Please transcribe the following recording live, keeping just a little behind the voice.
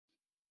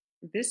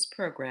This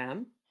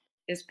program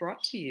is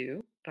brought to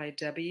you by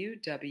W.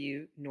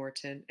 W.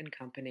 Norton and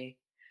Company,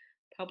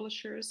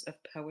 publishers of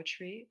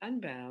Poetry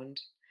Unbound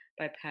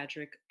by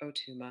Padraig Ó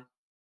Tuama.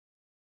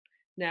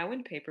 Now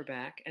in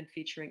paperback and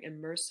featuring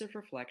immersive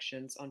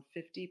reflections on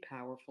 50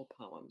 powerful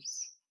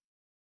poems.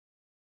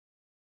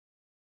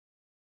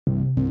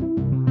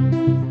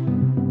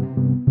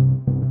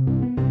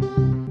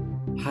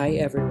 Hi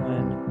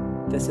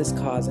everyone, this is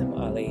Kazim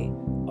Ali,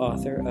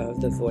 author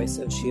of The Voice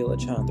of Sheila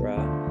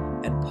Chandra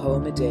and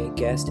Poem a Day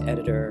guest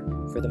editor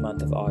for the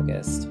month of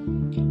August.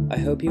 I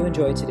hope you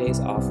enjoy today's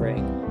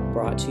offering,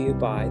 brought to you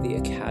by the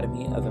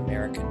Academy of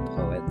American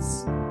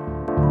Poets.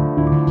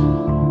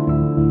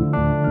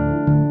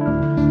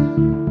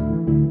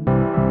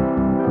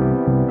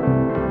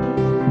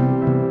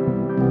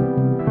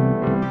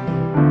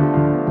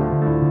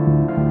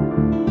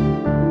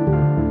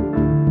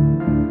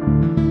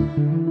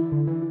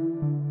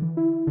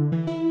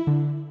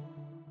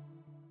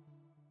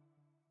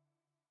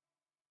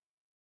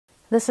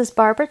 This is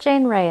Barbara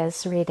Jane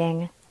Reyes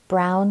reading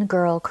Brown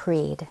Girl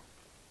Creed.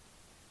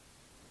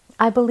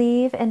 I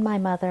believe in my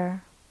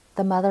mother,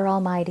 the Mother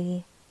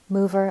Almighty,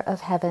 mover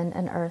of heaven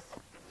and earth,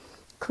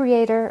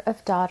 creator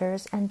of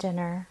daughters and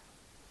dinner,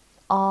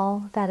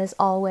 all that is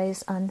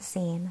always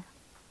unseen.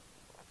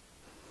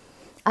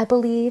 I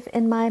believe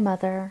in my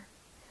mother,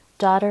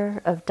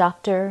 daughter of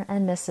Dr.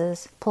 and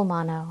Mrs.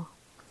 Pullmano,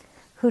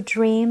 who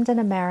dreamed an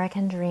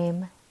American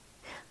dream,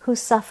 who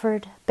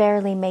suffered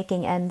barely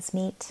making ends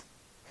meet,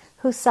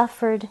 who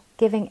suffered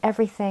giving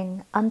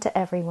everything unto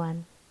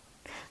everyone,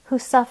 who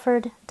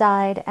suffered,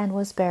 died, and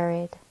was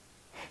buried.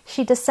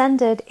 She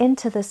descended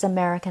into this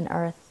American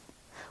earth,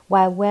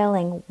 while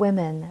wailing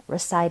women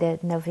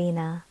recited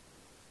novena.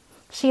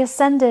 She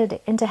ascended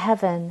into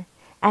heaven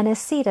and is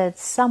seated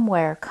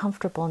somewhere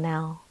comfortable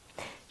now.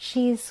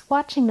 She's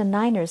watching the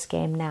Niners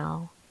game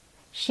now.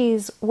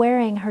 She's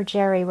wearing her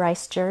Jerry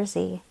Rice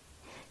jersey.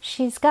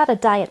 She's got a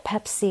Diet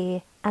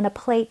Pepsi and a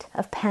plate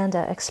of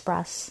Panda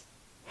Express.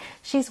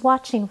 She's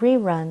watching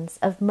reruns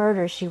of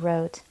Murder, She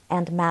Wrote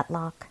and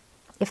Matlock,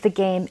 if the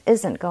game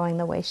isn't going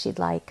the way she'd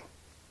like.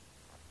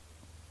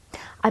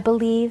 I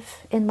believe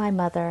in my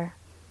mother,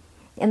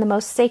 in the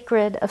most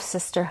sacred of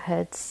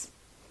sisterhoods,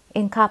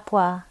 in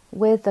Kapwa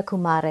with the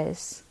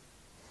Kumares,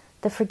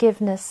 the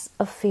forgiveness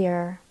of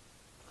fear,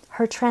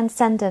 her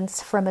transcendence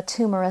from a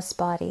tumorous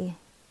body,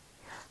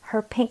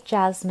 her pink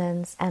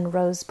jasmines and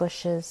rose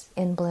bushes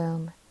in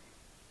bloom.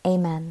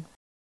 Amen.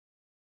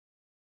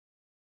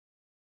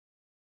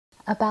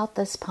 About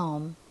this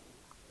poem.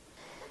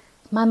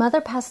 My mother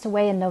passed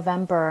away in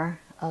November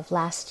of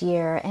last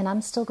year, and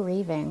I'm still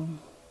grieving.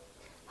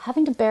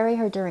 Having to bury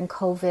her during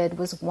COVID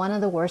was one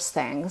of the worst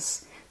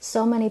things.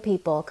 So many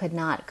people could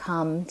not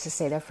come to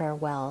say their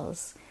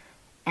farewells,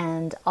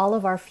 and all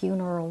of our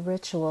funeral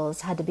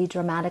rituals had to be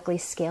dramatically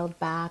scaled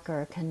back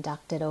or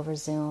conducted over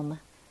Zoom.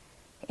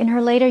 In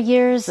her later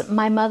years,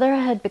 my mother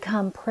had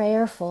become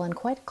prayerful and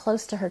quite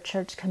close to her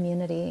church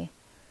community.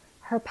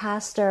 Her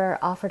pastor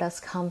offered us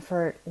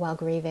comfort while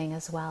grieving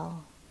as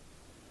well.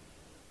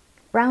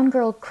 Brown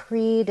Girl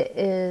Creed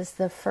is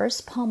the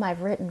first poem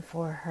I've written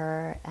for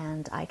her,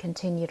 and I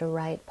continue to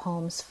write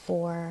poems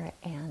for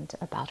and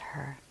about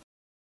her.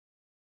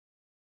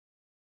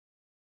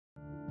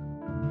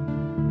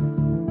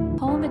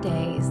 Poem a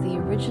Day is the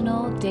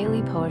original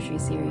daily poetry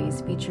series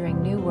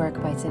featuring new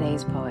work by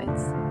today's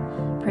poets.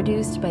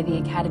 Produced by the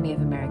Academy of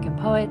American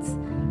Poets,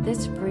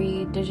 this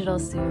free digital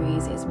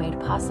series is made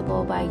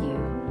possible by you,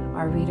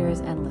 our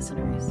readers and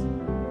listeners.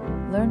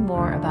 Learn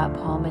more about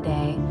Poem a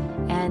Day,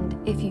 and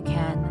if you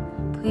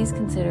can, please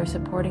consider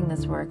supporting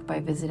this work by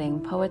visiting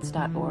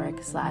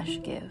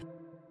poets.org/give.